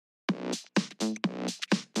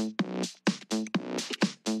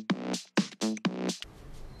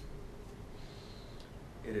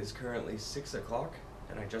is currently 6 o'clock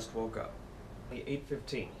and I just woke up.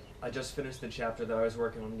 8:15. I just finished the chapter that I was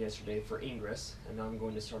working on yesterday for Ingress, and now I'm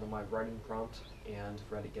going to start on my writing prompt and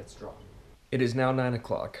Reddit Gets Drawn. It is now 9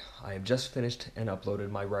 o'clock. I have just finished and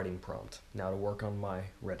uploaded my writing prompt. Now to work on my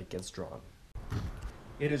Reddit Gets Drawn.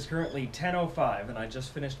 It is currently 10:05 and I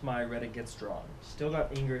just finished my Reddit Gets Drawn. Still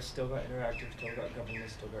got Ingress, still got Interactive, still got Government,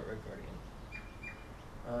 still got Red Guardian.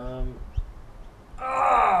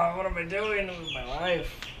 What am I doing with my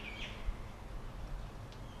life?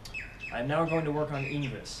 I'm now going to work on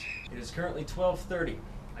Ingress. It is currently 12:30.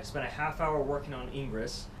 I spent a half hour working on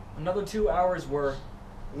Ingress. Another 2 hours were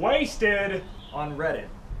wasted on Reddit.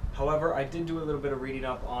 However, I did do a little bit of reading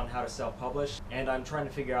up on how to self-publish, and I'm trying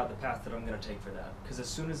to figure out the path that I'm going to take for that. Because as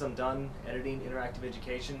soon as I'm done editing Interactive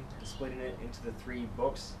Education and splitting it into the 3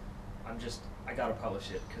 books, I gotta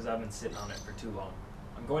publish it, because I've been sitting on it for too long.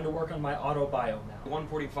 I'm going to work on my auto-bio now.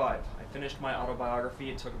 1:45. I finished my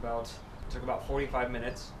autobiography. It took about 45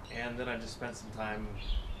 minutes, and then I just spent some time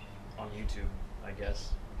on YouTube, I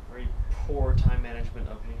guess. Very poor time management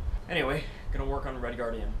of me. Anyway, gonna work on Red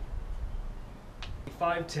Guardian.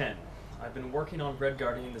 5:10. I've been working on Red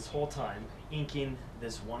Guardian this whole time, inking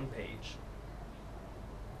this one page.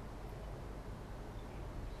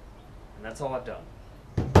 And that's all I've done.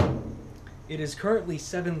 It is currently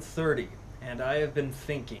 7:30, and I have been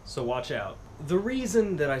thinking, so watch out. The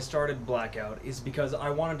reason that I started Blackout is because I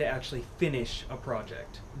wanted to actually finish a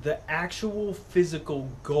project. The actual physical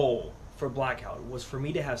goal for Blackout was for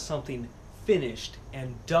me to have something finished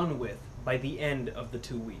and done with by the end of the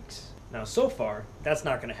 2 weeks. Now, so far, that's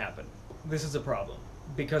not going to happen. This is a problem,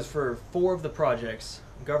 because for 4 of the projects,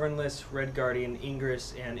 Governless, Red Guardian,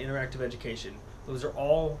 Ingress, and Interactive Education, those are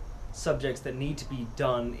all subjects that need to be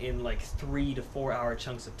done in like 3 to 4 hour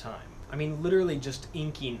chunks of time. I mean, literally just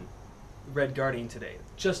inking Red Guardian today,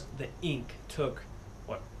 just the ink took,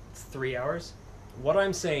 what, 3 hours? What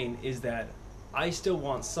I'm saying is that I still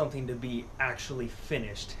want something to be actually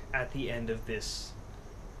finished at the end of this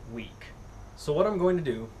week. So what I'm going to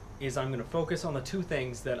do is I'm going to focus on the 2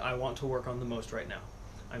 things that I want to work on the most right now.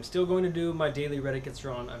 I'm still going to do my daily Reddit Gets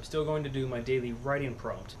Drawn, I'm still going to do my daily writing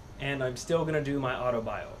prompt, and I'm still going to do my auto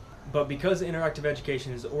bio. But because Interactive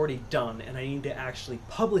Education is already done and I need to actually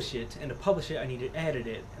publish it, and to publish it I need to edit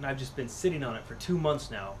it, and I've just been sitting on it for 2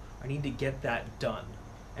 months now, I need to get that done.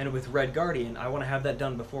 And with Red Guardian, I want to have that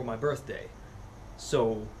done before my birthday.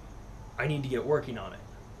 So I need to get working on it.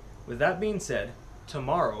 With that being said,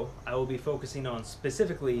 tomorrow I will be focusing on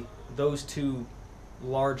specifically those 2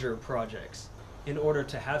 larger projects in order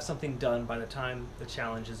to have something done by the time the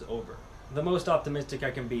challenge is over. The most optimistic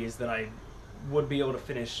I can be is that I would be able to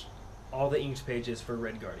finish all the inked pages for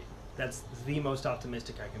Red Guardian. That's the most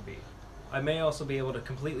optimistic I can be. I may also be able to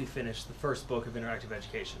completely finish the first book of Interactive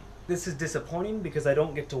Education. This is disappointing because I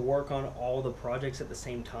don't get to work on all the projects at the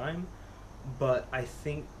same time, but I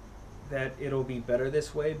think that it'll be better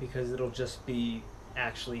this way because it'll just be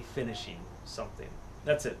actually finishing something.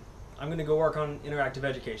 That's it. I'm going to go work on Interactive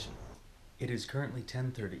Education. It is currently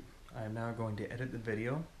 10:30. I am now going to edit the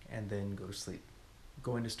video and then go to sleep.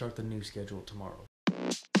 Going to start the new schedule tomorrow.